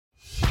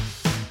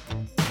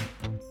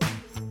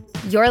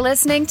You're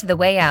listening to The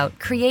Way Out,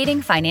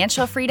 Creating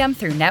Financial Freedom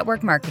Through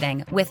Network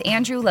Marketing with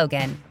Andrew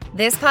Logan.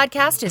 This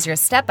podcast is your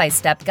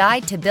step-by-step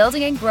guide to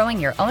building and growing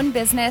your own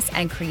business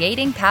and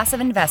creating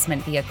passive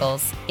investment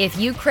vehicles. If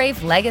you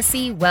crave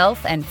legacy,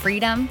 wealth, and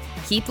freedom,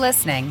 keep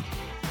listening.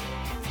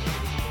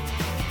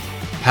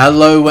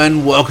 Hello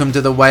and welcome to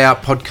The Way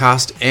Out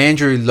podcast.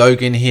 Andrew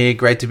Logan here.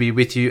 Great to be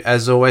with you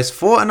as always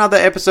for another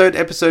episode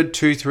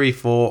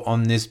 234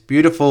 on this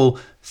beautiful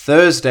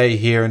Thursday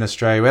here in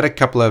Australia. We had a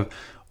couple of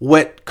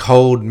wet,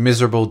 cold,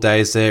 miserable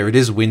days there. It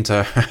is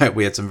winter.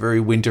 We had some very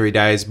wintry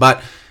days,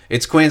 but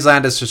it's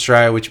Queensland, it's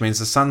Australia, which means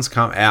the sun's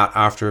come out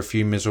after a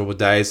few miserable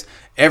days.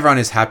 Everyone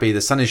is happy. The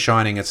sun is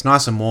shining. It's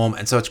nice and warm.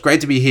 And so it's great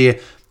to be here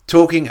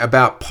talking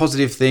about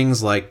positive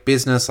things like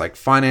business, like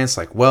finance,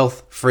 like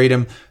wealth,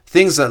 freedom,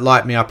 things that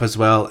light me up as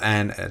well.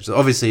 And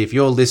obviously, if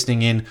you're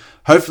listening in,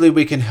 hopefully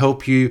we can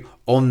help you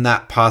on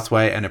that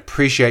pathway and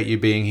appreciate you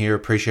being here,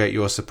 appreciate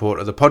your support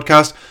of the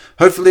podcast.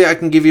 Hopefully I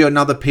can give you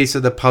another piece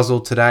of the puzzle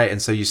today.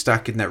 And so you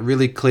start getting that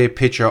really clear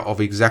picture of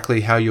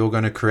exactly how you're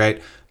going to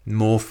create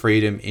more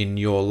freedom in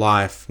your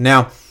life.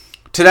 Now,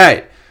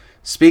 today,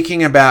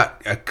 speaking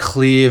about a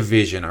clear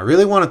vision, I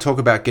really want to talk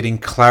about getting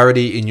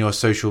clarity in your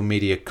social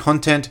media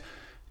content,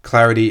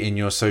 clarity in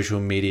your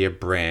social media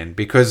brand,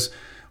 because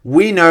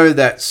we know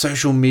that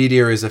social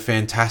media is a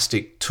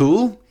fantastic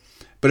tool,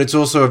 but it's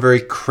also a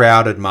very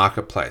crowded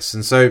marketplace.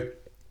 And so,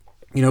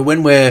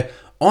 when we're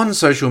on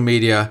social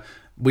media,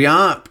 we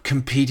are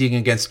competing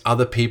against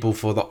other people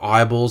for the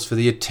eyeballs, for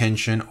the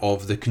attention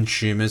of the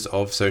consumers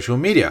of social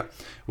media.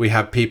 We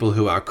have people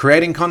who are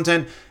creating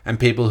content and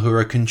people who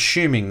are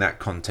consuming that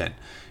content.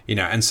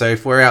 And so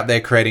if we're out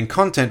there creating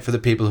content for the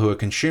people who are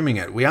consuming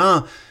it, we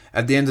are,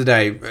 at the end of the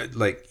day,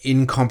 like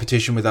in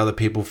competition with other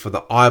people for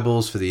the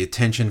eyeballs, for the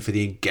attention, for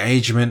the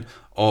engagement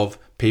of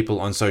people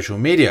on social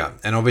media.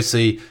 And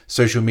obviously,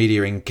 social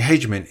media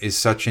engagement is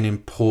such an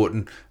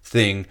important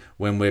thing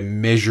when we're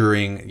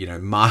measuring,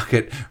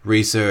 market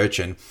research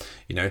and,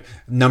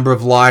 number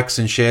of likes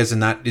and shares,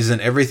 and that isn't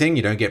everything.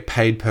 You don't get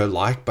paid per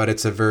like, but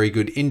it's a very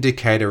good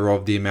indicator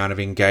of the amount of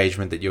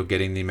engagement that you're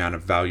getting, the amount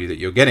of value that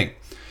you're getting.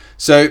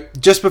 So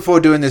just before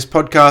doing this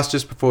podcast,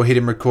 just before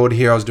hitting record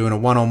here, I was doing a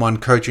one-on-one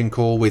coaching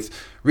call with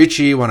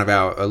Richie, one of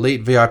our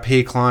elite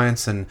VIP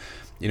clients. And,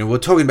 we're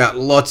talking about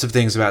lots of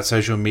things about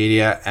social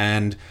media.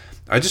 And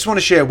I just want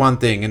to share one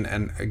thing.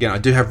 And again, I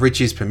do have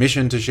Richie's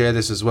permission to share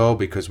this as well,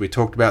 because we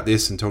talked about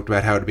this and talked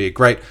about how it'd be a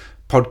great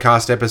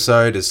podcast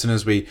episode. As soon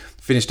as we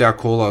finished our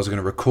call, I was going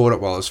to record it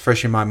while it was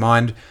fresh in my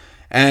mind.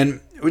 And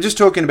we're just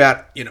talking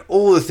about,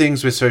 all the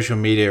things with social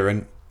media,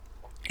 and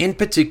in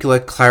particular,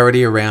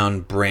 clarity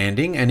around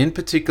branding, and in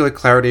particular,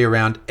 clarity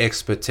around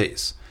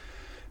expertise.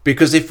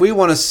 Because if we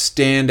want to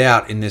stand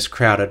out in this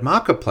crowded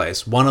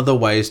marketplace, one of the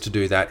ways to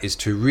do that is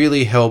to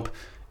really help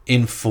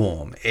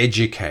inform,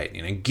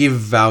 educate, give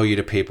value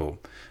to people.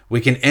 We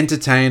can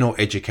entertain or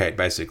educate,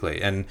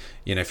 basically. And,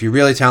 if you're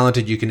really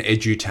talented, you can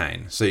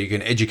edutain. So you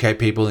can educate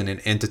people in an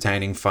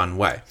entertaining, fun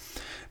way.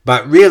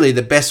 But really,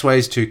 the best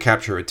ways to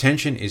capture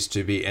attention is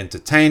to be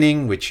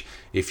entertaining, which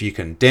if you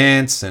can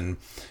dance and,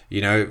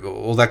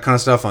 all that kind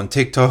of stuff on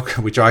TikTok,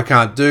 which I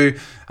can't do,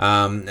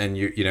 and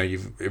you're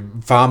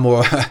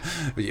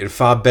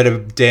far better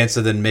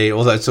dancer than me,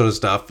 all that sort of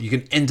stuff. You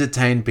can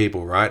entertain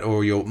people, right?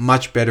 Or you're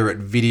much better at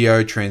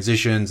video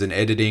transitions and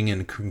editing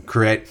and can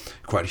create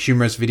quite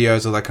humorous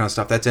videos, all that kind of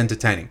stuff. That's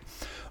entertaining.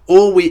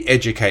 Or we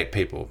educate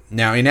people.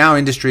 Now, in our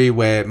industry,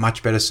 we're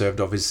much better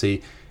served,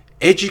 obviously,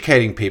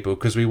 educating people,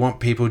 because we want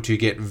people to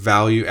get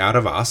value out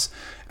of us,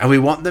 and we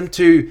want them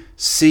to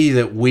see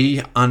that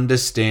we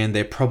understand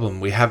their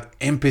problem. We have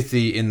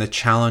empathy in the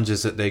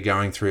challenges that they're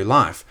going through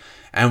life,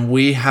 and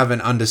we have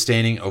an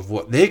understanding of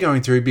what they're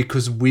going through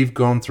because we've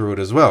gone through it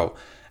as well.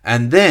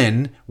 And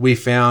then we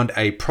found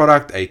a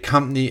product, a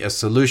company, a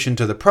solution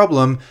to the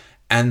problem,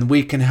 and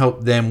we can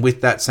help them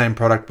with that same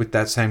product, with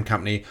that same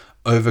company,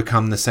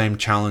 overcome the same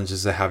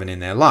challenges they're having in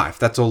their life.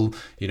 That's all,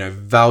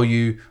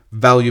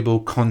 valuable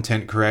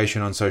content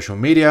creation on social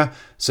media,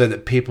 so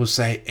that people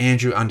say,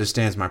 Andrew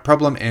understands my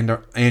problem, and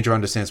Andrew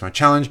understands my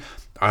challenge.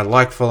 I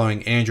like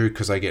following Andrew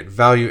because I get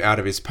value out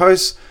of his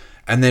posts.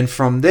 And then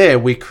from there,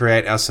 we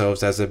create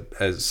ourselves as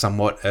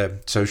somewhat a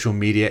social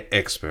media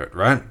expert,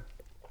 right?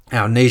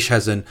 Our niche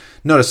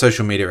not a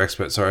social media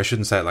expert, sorry, I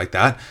shouldn't say it like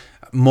that.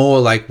 More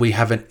like we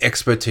have an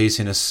expertise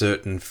in a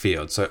certain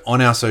field. So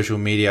on our social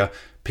media,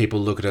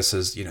 people look at us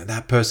as,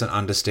 that person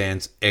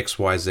understands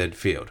XYZ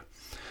field.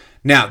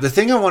 Now, the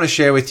thing I want to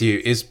share with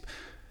you is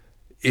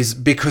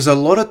because a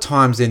lot of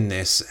times in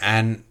this,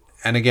 and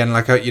again,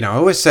 like, I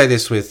always say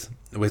this with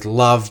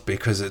love,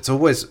 because it's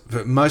always,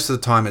 most of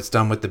the time it's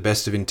done with the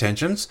best of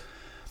intentions.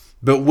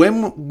 But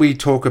when we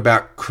talk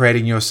about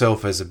creating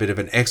yourself as a bit of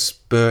an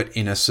expert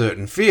in a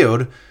certain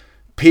field,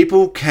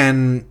 people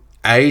can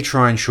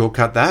try and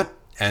shortcut that.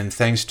 And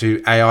thanks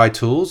to AI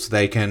tools,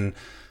 they can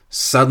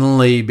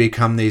suddenly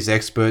become these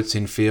experts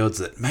in fields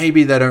that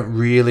maybe they don't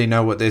really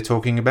know what they're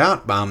talking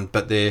about,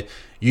 but they're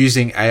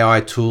using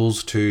AI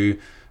tools to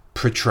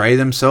portray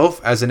themselves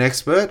as an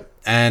expert.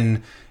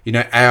 And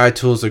AI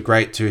tools are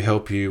great to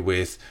help you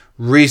with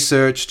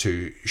research,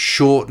 to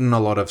shorten a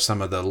lot of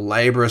some of the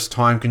laborious,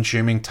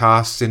 time-consuming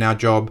tasks in our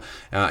job,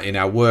 in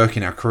our work,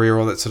 in our career,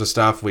 all that sort of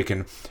stuff. We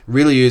can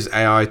really use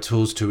AI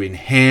tools to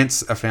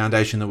enhance a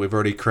foundation that we've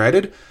already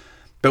created,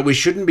 but we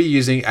shouldn't be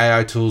using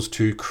AI tools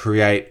to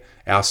create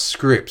our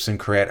scripts and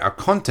create our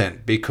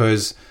content,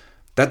 because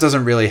that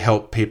doesn't really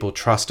help people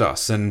trust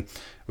us. And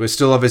we're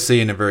still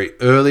obviously in the very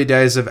early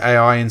days of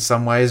AI in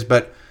some ways,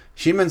 but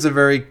humans are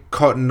very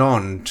cottoned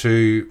on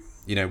to,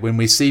 when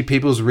we see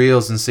people's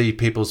reels and see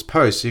people's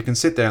posts, you can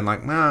sit there and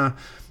I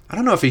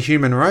don't know if a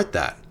human wrote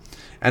that.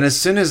 And as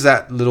soon as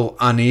that little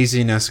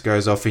uneasiness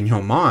goes off in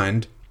your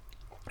mind,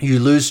 you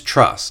lose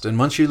trust. And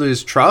once you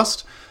lose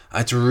trust,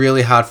 it's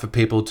really hard for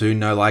people to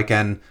know,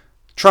 and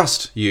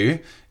trust you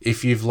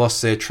if you've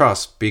lost their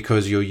trust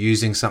because you're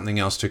using something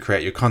else to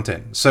create your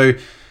content. So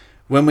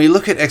when we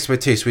look at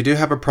expertise, we do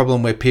have a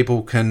problem where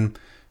people can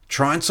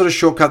try and sort of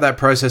shortcut that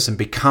process and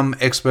become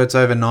experts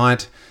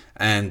overnight,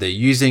 and they're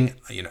using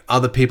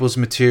other people's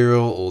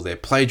material, or they're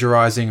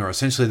plagiarizing, or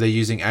essentially they're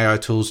using AI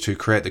tools to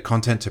create the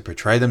content to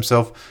portray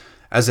themselves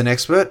as an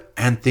expert,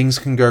 and things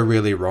can go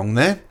really wrong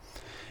there.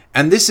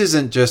 And this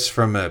isn't just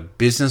from a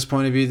business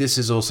point of view, this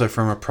is also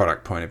from a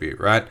product point of view,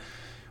 right?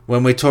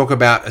 When we talk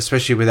about,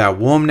 especially with our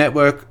warm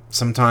network,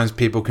 sometimes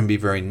people can be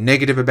very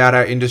negative about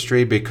our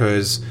industry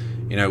because,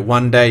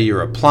 one day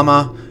you're a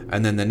plumber,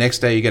 and then the next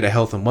day you get a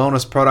health and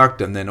wellness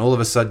product, and then all of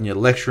a sudden you're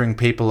lecturing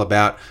people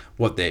about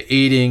what they're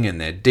eating and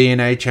their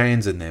DNA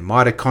chains and their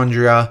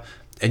mitochondria,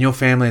 and your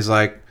family's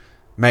like,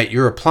 mate,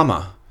 you're a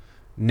plumber.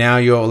 Now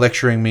you're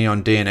lecturing me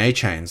on DNA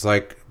chains.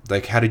 Like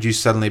how did you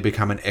suddenly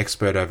become an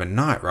expert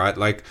overnight,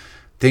 right?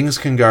 Things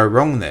can go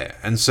wrong there.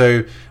 And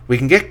so we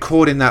can get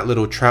caught in that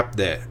little trap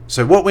there.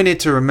 So what we need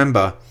to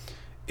remember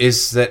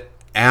is that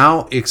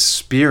our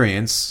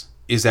experience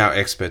is our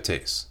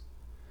expertise.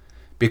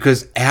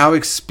 Because our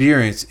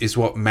experience is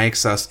what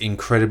makes us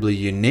incredibly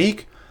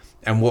unique,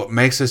 and what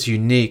makes us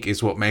unique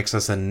is what makes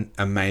us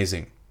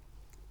amazing.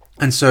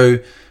 And so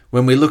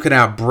when we look at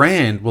our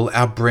brand,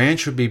 our brand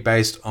should be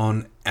based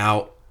on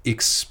our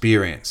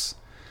experience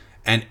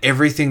and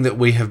everything that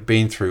we have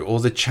been through, all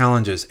the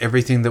challenges,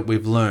 everything that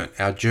we've learned,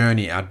 our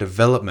journey, our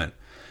development.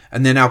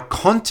 And then our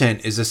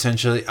content is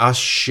essentially us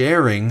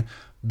sharing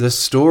the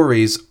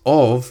stories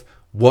of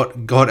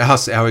what got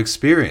us our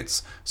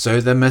experience.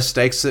 So the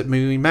mistakes that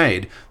we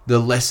made, the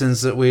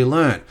lessons that we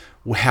learned,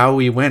 how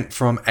we went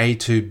from A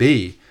to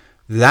B.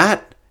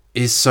 That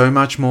is so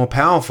much more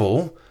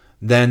powerful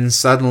than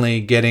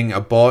suddenly getting a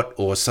bot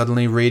or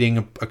suddenly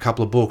reading a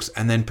couple of books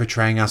and then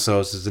portraying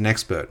ourselves as an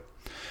expert.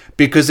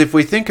 Because if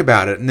we think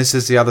about it, and this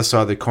is the other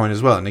side of the coin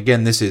as well, and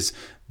again, this is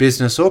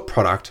business or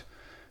product,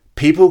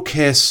 people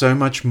care so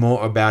much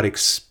more about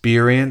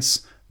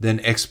experience than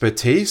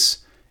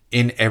expertise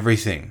in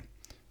everything.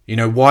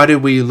 Why do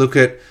we look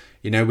at,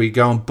 we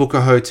go and book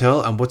a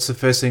hotel, and what's the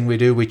first thing we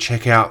do? We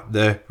check out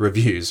the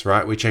reviews,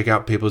 right? We check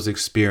out people's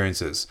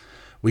experiences.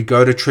 We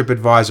go to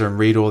TripAdvisor and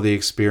read all the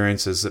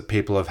experiences that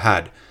people have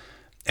had.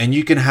 And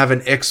you can have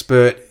an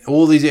expert,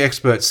 all these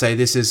experts say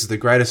this is the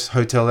greatest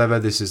hotel ever,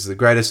 this is the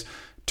greatest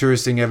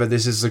tourist thing ever,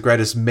 this is the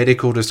greatest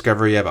medical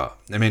discovery ever.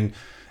 I mean,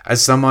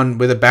 as someone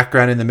with a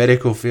background in the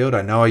medical field,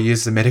 I know I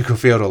use the medical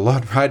field a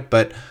lot, right?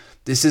 But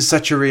this is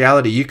such a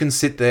reality. You can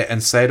sit there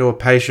and say to a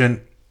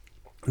patient,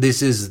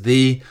 this is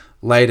the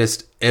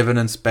latest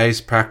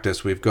evidence-based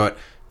practice. We've got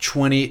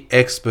 20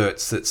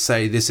 experts that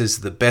say this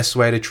is the best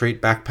way to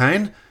treat back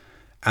pain.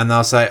 And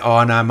they'll say,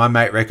 oh no, my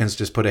mate reckons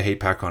just put a heat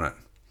pack on it.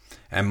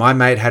 And my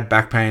mate had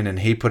back pain and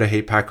he put a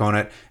heat pack on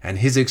it. And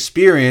his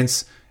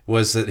experience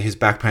was that his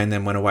back pain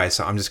then went away.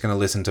 So I'm just going to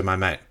listen to my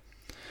mate.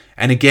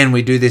 And again,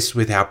 we do this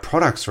with our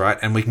products, right?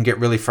 And we can get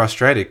really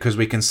frustrated because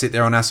we can sit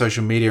there on our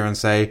social media and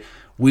say,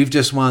 we've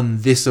just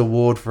won this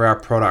award for our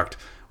product.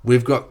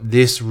 We've got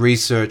this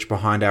research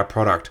behind our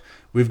product.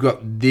 We've got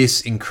this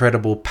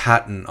incredible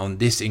patent on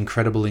this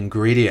incredible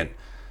ingredient.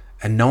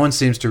 And no one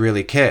seems to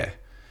really care.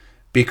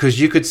 Because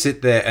you could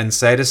sit there and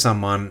say to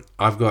someone,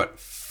 I've got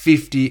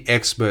 50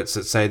 experts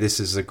that say this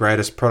is the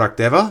greatest product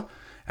ever.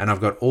 And I've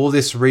got all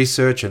this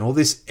research and all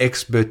this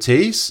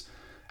expertise.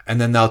 And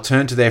then they'll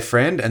turn to their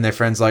friend and their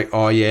friend's like,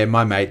 oh yeah,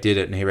 my mate did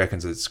it and he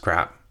reckons it's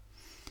crap.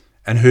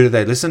 And who do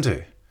they listen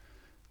to?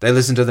 They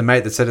listen to the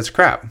mate that said it's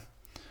crap.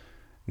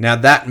 Now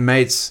that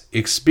mate's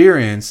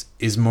experience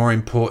is more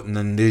important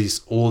than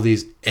all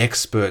these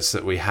experts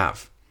that we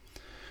have.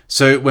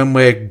 So when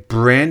we're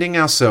branding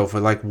ourselves, we're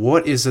like,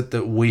 what is it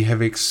that we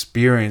have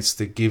experienced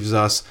that gives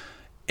us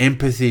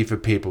empathy for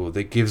people,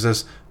 that gives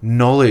us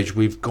knowledge?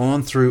 We've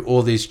gone through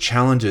all these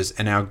challenges,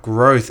 and our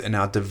growth and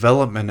our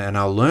development and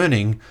our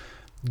learning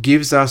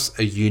gives us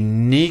a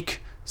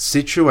unique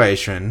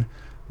situation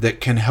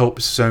that can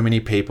help so many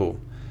people.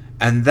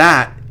 And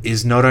that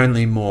is not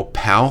only more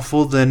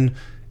powerful than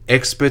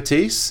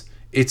expertise,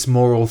 it's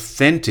more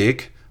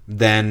authentic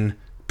than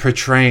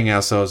portraying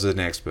ourselves as an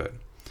expert.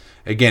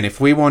 Again, if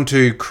we want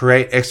to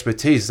create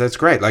expertise, that's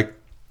great. Like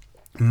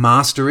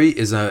mastery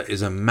is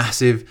a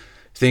massive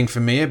thing for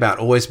me about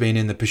always being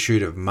in the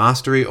pursuit of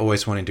mastery,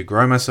 always wanting to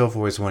grow myself,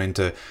 always wanting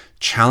to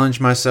challenge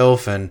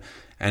myself. And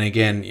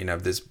again,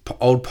 there's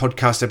old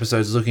podcast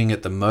episodes looking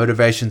at the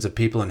motivations of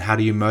people and how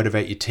do you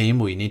motivate your team.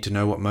 Well, you need to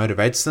know what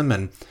motivates them.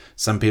 And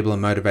some people are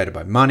motivated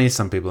by money.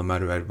 Some people are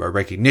motivated by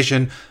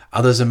recognition.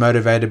 Others are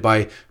motivated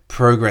by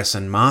progress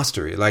and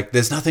mastery. Like,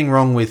 there's nothing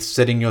wrong with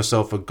setting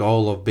yourself a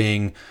goal of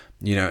being,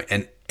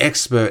 an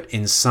expert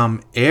in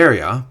some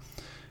area.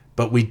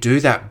 But we do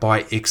that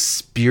by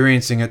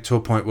experiencing it to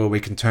a point where we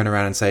can turn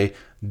around and say,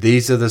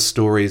 these are the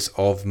stories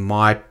of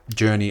my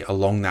journey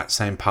along that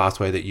same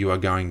pathway that you are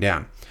going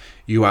down.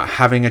 You are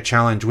having a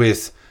challenge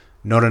with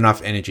not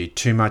enough energy,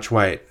 too much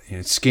weight,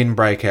 skin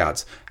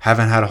breakouts,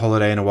 haven't had a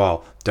holiday in a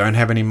while, don't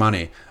have any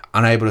money,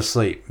 unable to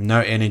sleep,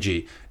 no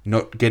energy,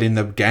 not getting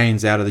the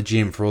gains out of the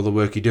gym for all the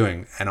work you're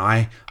doing. And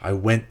I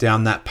went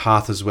down that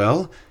path as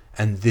well.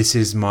 And this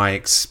is my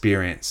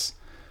experience.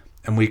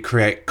 And we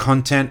create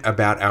content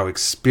about our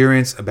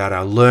experience, about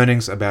our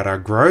learnings, about our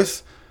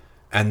growth.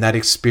 And that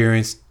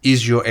experience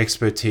is your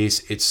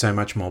expertise. It's so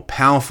much more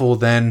powerful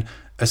than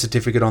a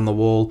certificate on the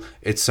wall.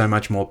 It's so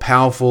much more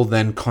powerful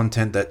than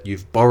content that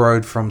you've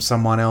borrowed from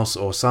someone else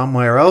or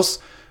somewhere else,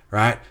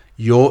 right?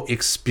 Your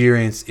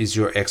experience is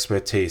your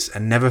expertise.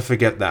 And never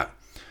forget that.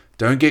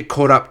 Don't get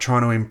caught up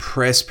trying to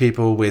impress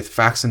people with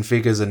facts and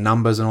figures and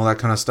numbers and all that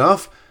kind of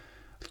stuff.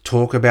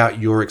 Talk about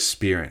your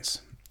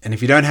experience. And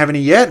if you don't have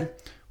any yet,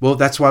 well,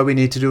 that's why we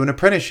need to do an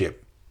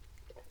apprenticeship.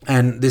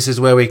 And this is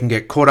where we can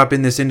get caught up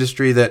in this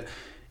industry that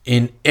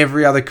in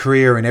every other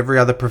career, in every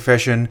other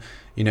profession,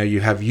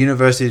 you have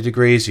university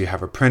degrees, you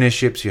have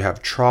apprenticeships, you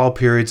have trial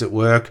periods at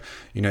work,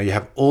 you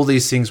have all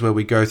these things where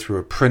we go through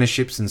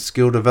apprenticeships and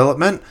skill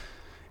development.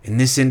 In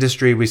this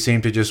industry, we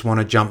seem to just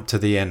want to jump to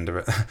the end of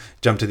it,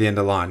 jump to the end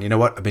of the line. You know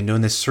what? I've been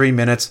doing this 3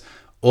 minutes.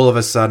 All of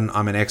a sudden,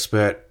 I'm an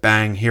expert.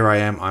 Bang, here I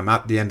am. I'm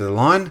at the end of the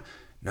line.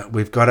 No,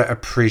 we've got to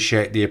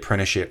appreciate the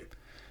apprenticeship.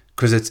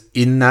 Because it's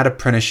in that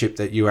apprenticeship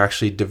that you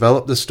actually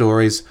develop the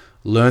stories,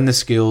 learn the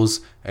skills,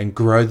 and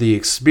grow the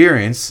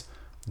experience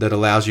that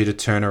allows you to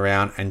turn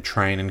around and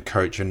train and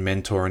coach and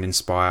mentor and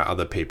inspire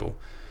other people.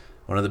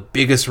 One of the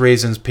biggest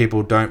reasons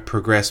people don't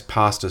progress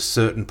past a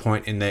certain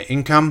point in their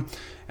income,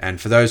 and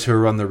for those who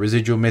are on the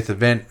Residual Myth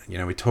event,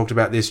 we talked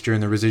about this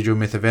during the Residual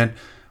Myth event,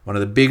 one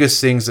of the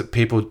biggest things that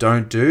people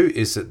don't do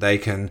is that they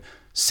can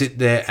sit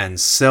there and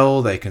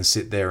sell, they can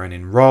sit there and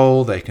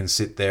enroll, they can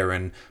sit there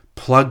and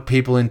plug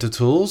people into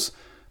tools,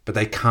 but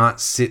they can't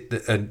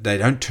they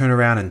don't turn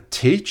around and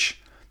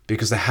teach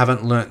because they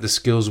haven't learnt the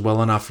skills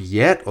well enough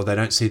yet, or they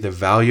don't see the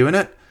value in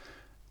it.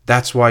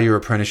 That's why your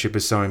apprenticeship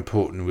is so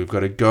important. We've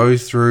got to go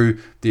through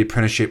the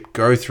apprenticeship,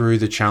 go through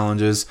the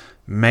challenges,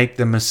 make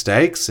the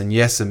mistakes. And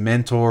yes, a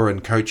mentor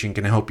and coaching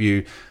can help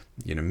you,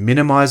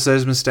 minimize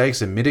those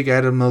mistakes and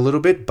mitigate them a little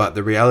bit. But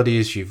the reality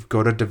is you've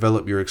got to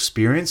develop your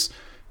experience,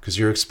 because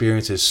your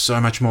experience is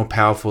so much more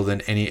powerful than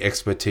any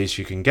expertise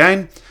you can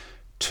gain.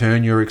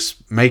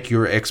 Make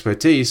your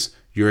expertise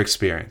your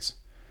experience,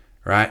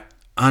 right?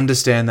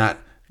 Understand that,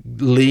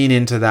 lean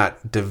into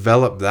that,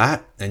 develop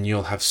that, and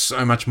you'll have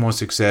so much more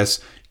success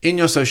in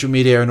your social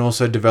media and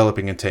also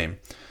developing a team.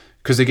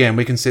 Because again,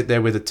 we can sit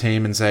there with a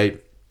team and say,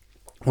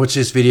 watch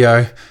this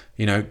video,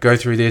 go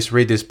through this,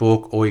 read this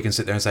book, or you can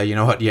sit there and say, you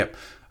know what, yep,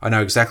 I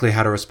know exactly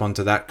how to respond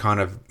to that kind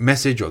of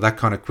message or that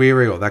kind of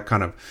query or that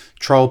kind of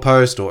troll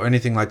post or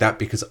anything like that,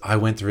 because I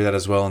went through that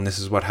as well. And this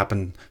is what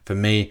happened for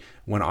me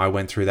when I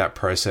went through that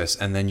process.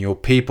 And then your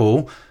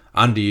people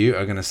under you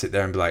are going to sit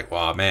there and be like,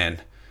 wow, man,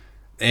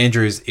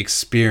 Andrew's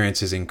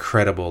experience is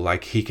incredible.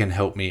 Like, he can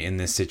help me in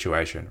this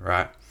situation,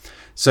 right?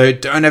 So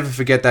don't ever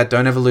forget that.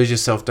 Don't ever lose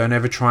yourself. Don't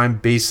ever try and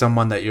be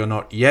someone that you're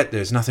not yet.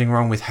 There's nothing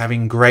wrong with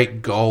having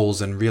great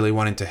goals and really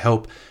wanting to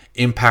help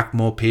impact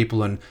more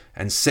people and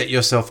set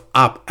yourself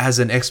up as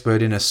an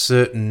expert in a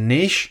certain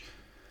niche,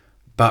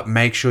 but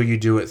make sure you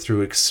do it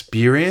through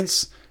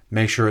experience.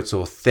 Make sure it's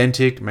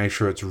authentic, make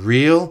sure it's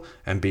real,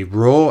 and be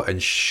raw,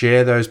 and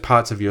share those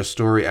parts of your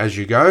story as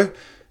you go,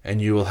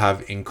 and you will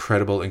have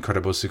incredible,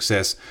 incredible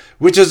success,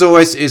 which as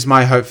always is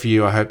my hope for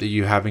you. I hope that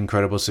you have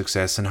incredible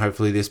success, and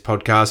hopefully this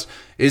podcast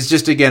is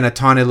just, again, a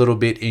tiny little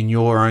bit in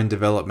your own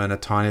development, a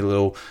tiny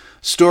little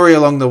story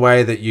along the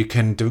way that you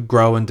can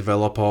grow and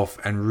develop off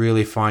and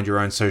really find your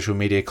own social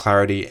media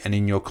clarity and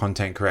in your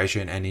content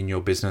creation and in your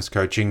business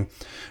coaching.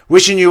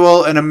 Wishing you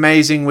all an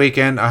amazing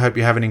weekend. I hope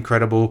you have an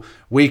incredible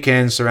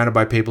weekend surrounded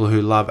by people who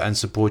love and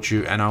support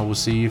you, and I will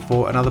see you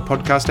for another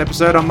podcast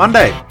episode on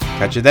Monday.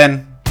 Catch you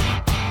then.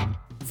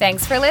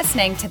 Thanks for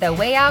listening to The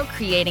Way Out,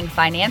 Creating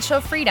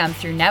Financial Freedom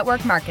Through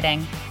Network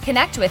Marketing.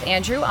 Connect with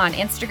Andrew on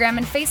Instagram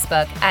and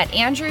Facebook at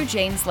Andrew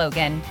James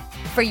Logan.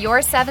 For your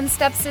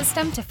 7-step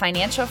system to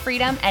financial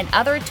freedom and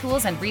other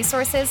tools and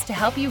resources to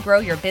help you grow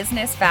your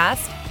business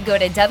fast, go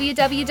to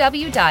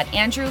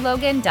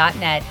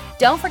www.andrewlogan.net.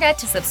 Don't forget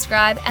to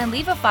subscribe and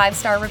leave a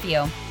 5-star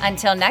review.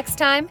 Until next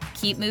time,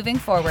 keep moving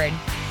forward.